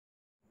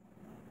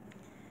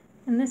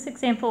In this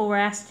example, we're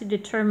asked to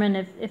determine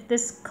if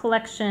this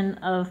collection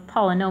of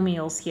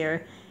polynomials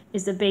here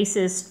is the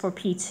basis for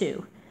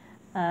P2.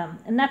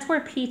 And that's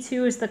where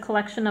P2 is the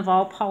collection of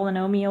all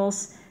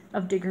polynomials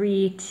of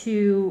degree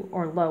 2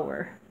 or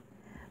lower.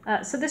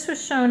 So this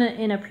was shown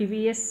in a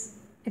previous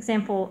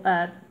example,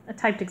 a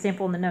typed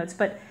example in the notes,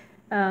 but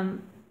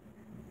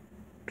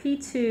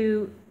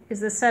P2 is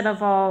the set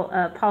of all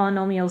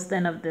polynomials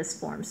then of this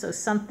form. So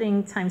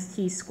something times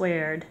t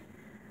squared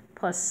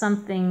plus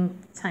something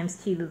times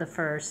t to the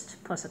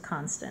first plus a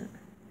constant,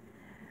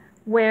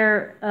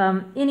 where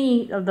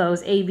any of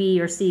those, a, b,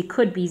 or c,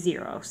 could be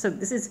 0. So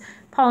this is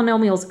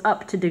polynomials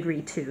up to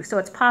degree 2. So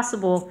it's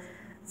possible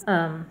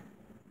that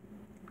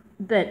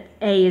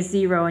a is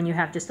 0 and you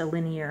have just a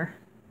linear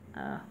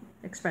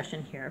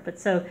expression here. But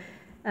so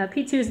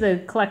P2 is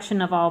the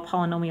collection of all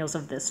polynomials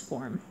of this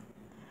form.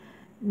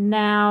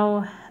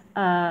 Now,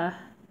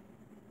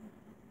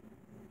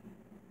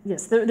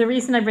 yes, the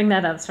reason I bring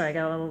that up, sorry, I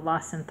got a little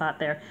lost in thought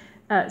there.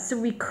 So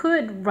we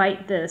could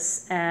write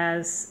this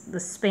as the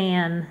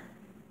span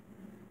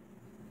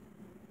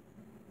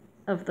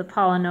of the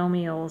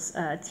polynomials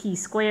t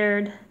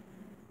squared,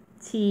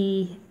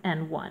 t,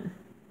 and 1.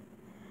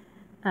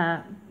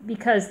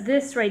 Because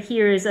this right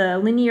here is a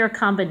linear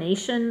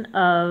combination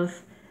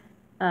of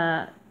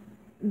the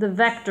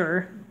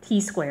vector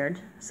t squared,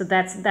 so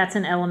that's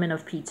an element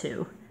of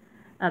P2.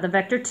 The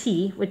vector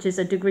t, which is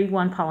a degree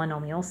 1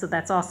 polynomial, so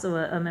that's also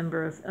a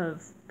member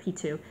of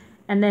P2.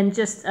 And then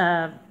just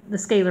the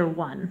scalar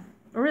 1,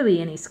 or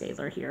really any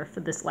scalar here for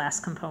this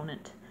last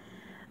component.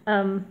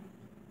 And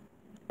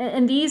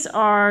these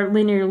are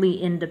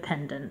linearly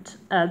independent.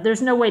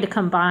 There's no way to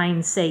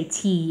combine, say,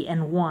 t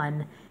and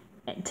 1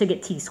 to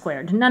get t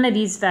squared. None of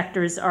these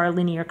vectors are a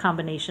linear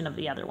combination of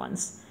the other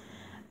ones.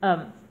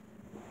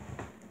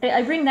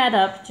 I bring that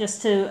up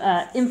just to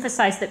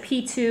emphasize that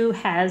P2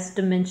 has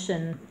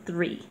dimension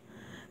 3.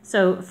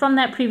 So from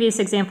that previous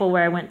example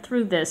where I went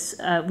through this,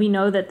 we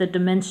know that the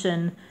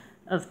dimension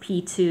of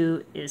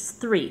P2 is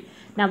 3.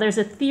 Now there's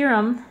a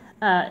theorem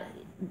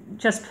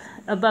just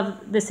above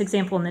this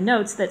example in the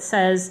notes that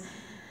says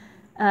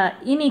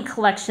any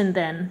collection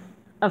then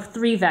of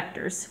 3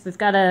 vectors, we've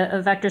got a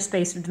vector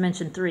space of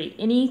dimension 3,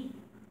 any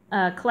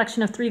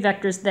collection of 3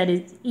 vectors that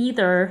is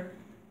either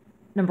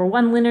number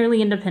 1, linearly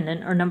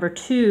independent, or number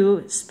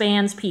 2,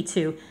 spans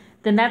P2,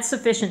 then that's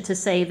sufficient to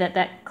say that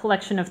that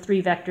collection of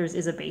 3 vectors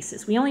is a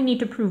basis. We only need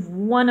to prove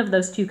one of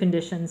those 2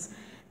 conditions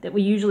that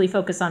we usually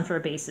focus on for a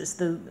basis,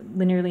 the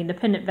linearly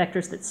independent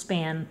vectors that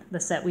span the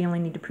set. We only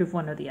need to prove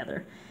one or the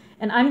other.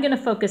 And I'm going to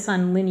focus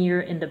on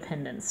linear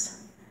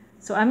independence.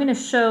 So I'm going to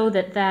show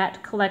that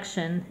that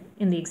collection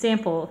in the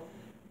example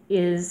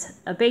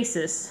is a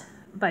basis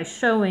by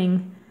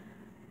showing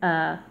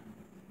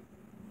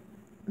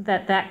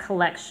that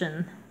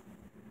collection,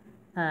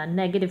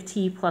 negative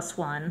t plus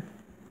 1,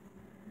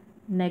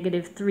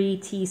 negative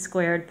 3t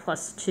squared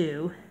plus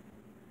 2,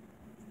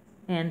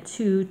 and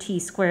 2t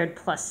squared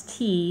plus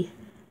t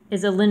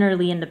is a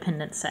linearly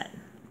independent set.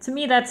 To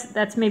me,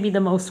 that's maybe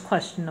the most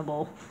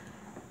questionable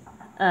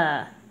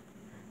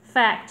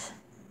fact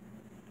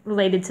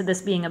related to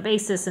this being a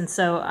basis, and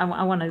so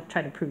I want to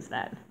try to prove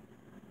that.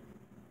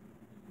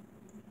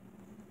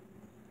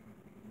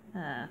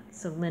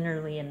 So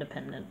linearly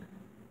independent.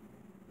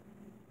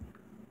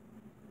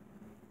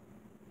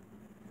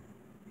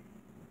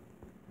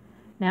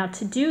 Now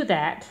to do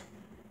that,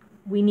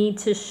 we need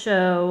to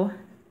show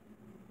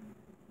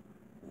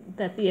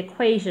that the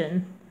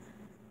equation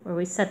where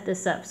we set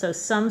this up, so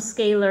some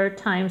scalar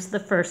times the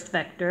first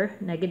vector,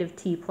 negative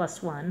t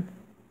plus 1,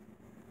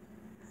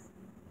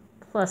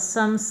 plus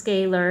some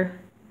scalar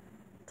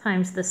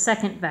times the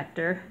second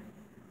vector,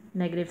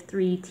 negative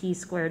 3t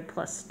squared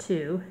plus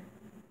 2.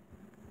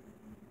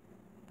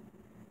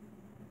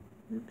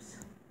 Oops.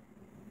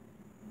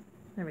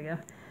 There we go.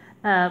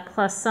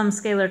 Plus some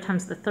scalar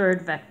times the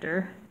third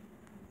vector,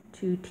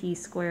 2t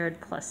squared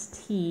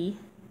plus t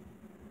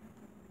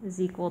is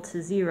equal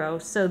to 0.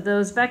 So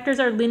those vectors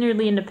are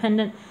linearly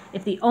independent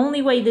if the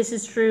only way this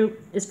is true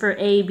is for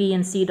a, b,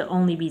 and c to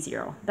only be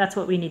 0. That's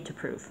what we need to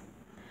prove.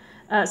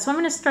 So I'm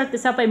going to start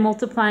this out by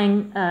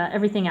multiplying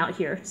everything out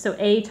here. So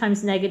a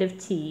times negative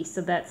t,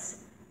 so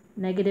that's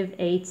negative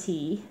at,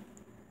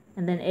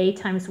 and then a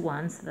times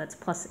 1, so that's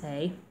plus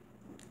a.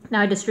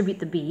 Now I distribute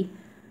the b.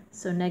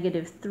 So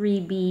negative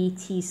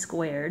 3b t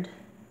squared.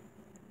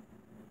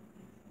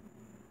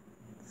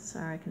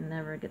 Sorry, I can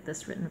never get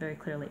this written very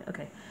clearly.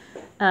 Okay.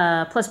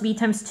 Plus b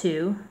times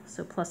 2,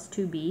 so plus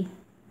 2b.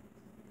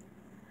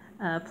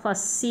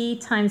 Plus c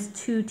times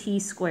 2t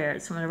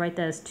squared. So I'm going to write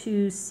that as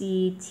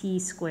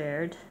 2ct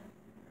squared.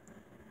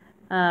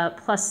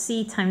 Plus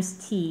c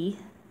times t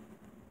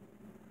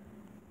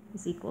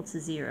is equal to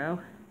 0.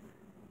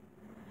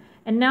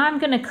 And now I'm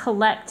going to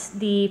collect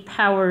the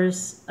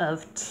powers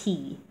of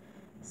t.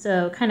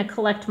 So kind of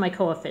collect my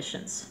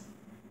coefficients.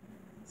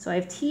 So I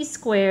have t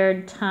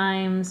squared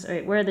times, all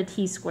right, where are the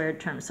t squared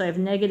terms? So I have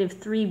negative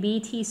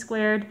 3bt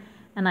squared,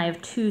 and I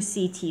have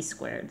 2ct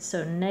squared.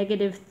 So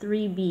negative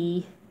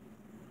 3b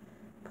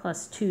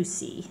plus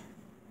 2c.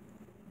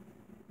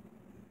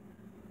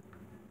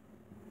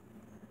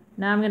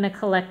 Now I'm going to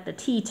collect the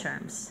t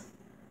terms.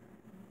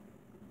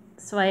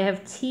 So I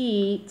have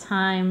t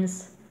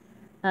times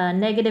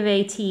negative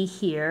at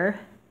here,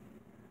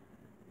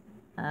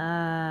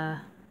 and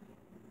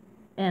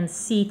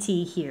ct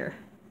here.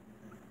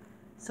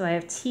 So I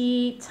have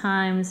t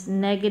times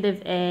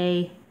negative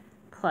a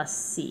plus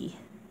c.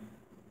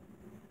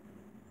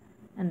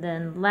 And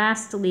then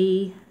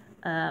lastly,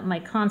 my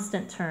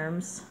constant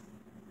terms,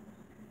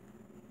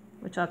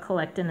 which I'll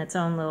collect in its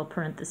own little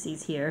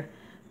parentheses here.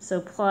 So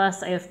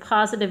plus, I have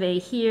positive a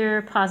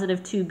here,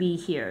 positive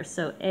 2b here.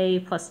 So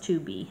a plus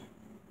 2b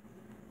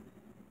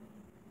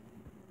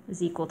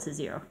is equal to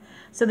 0.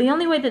 So the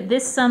only way that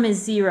this sum is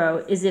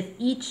 0 is if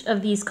each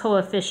of these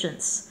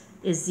coefficients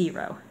is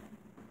 0.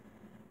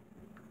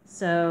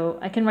 So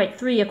I can write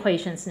 3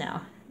 equations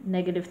now.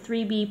 Negative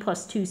 3b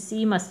plus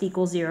 2c must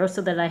equal 0,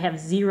 so that I have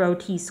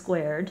 0t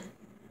squared.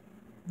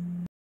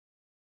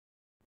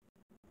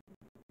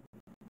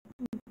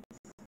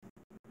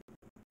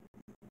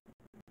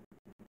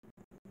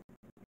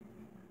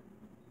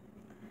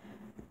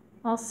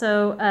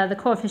 Also, the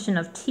coefficient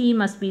of t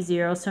must be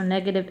 0, so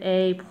negative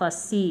a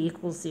plus c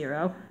equals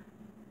 0.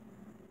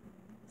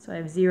 So I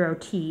have 0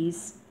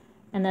 t's.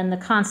 And then the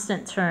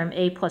constant term,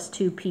 a plus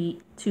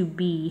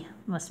 2b,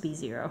 must be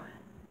 0.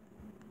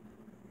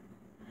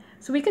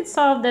 So we could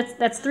solve,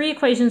 that's 3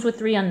 equations with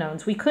 3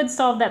 unknowns. We could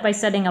solve that by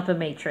setting up a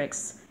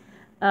matrix.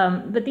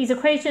 But these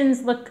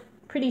equations look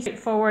pretty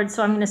straightforward,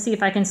 so I'm going to see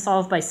if I can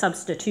solve by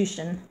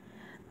substitution.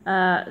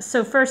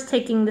 So first,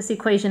 taking this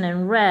equation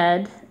in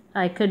red,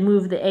 I could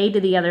move the a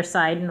to the other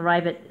side and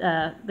arrive at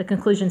the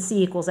conclusion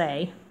c equals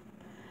a.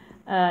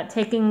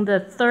 Taking the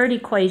third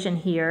equation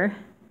here,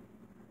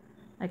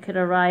 I could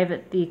arrive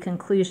at the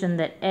conclusion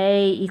that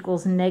a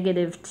equals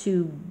negative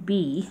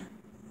 2b.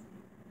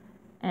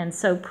 And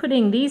so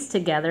putting these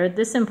together,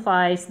 this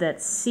implies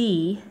that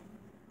c,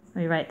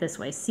 let me write this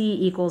way, c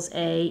equals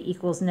a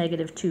equals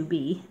negative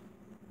 2b.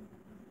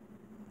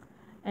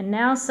 And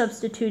now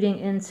substituting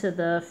into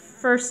the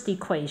first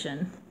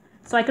equation,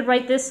 so I could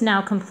write this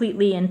now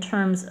completely in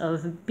terms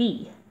of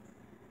b.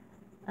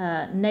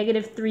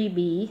 Negative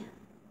 3b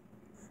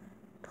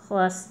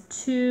plus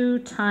 2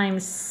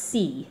 times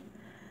c.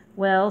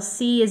 Well,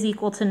 c is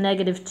equal to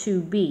negative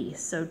 2b,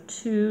 so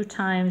 2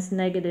 times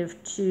negative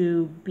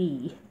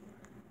 2b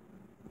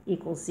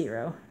equals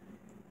 0.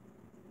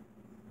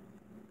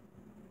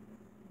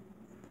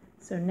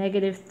 So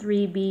negative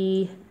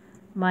 3b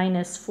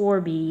minus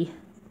 4b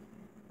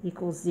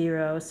equals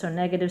 0, so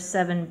negative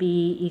 7b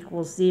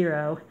equals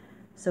 0.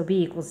 So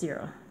b equals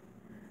 0.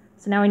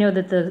 So now we know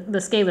that the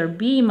scalar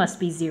b must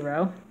be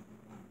 0.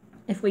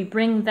 If we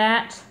bring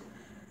that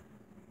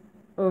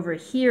over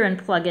here and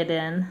plug it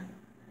in,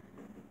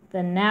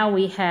 then now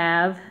we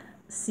have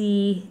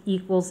c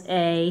equals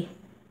a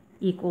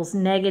equals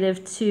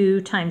negative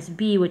 2 times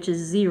b, which is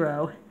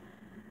 0.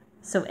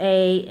 So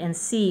a and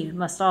c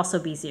must also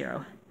be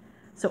 0.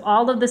 So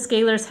all of the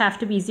scalars have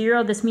to be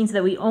 0. This means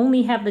that we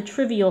only have the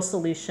trivial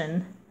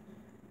solution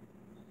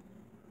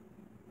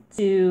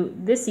to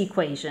this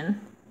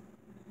equation,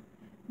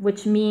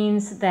 which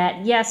means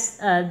that, yes,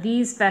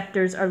 these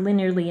vectors are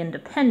linearly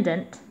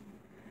independent.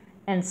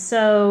 And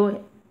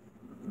so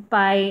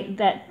by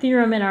that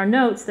theorem in our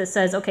notes that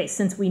says, okay,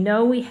 since we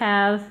know we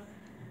have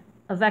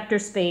a vector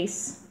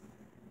space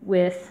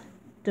with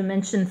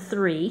dimension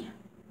 3,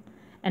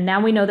 and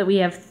now we know that we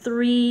have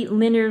 3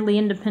 linearly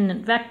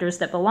independent vectors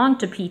that belong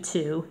to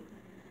P2,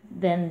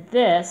 then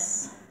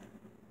this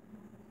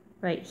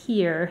right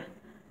here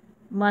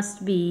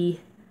must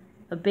be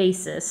a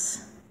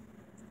basis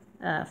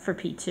for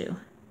P2.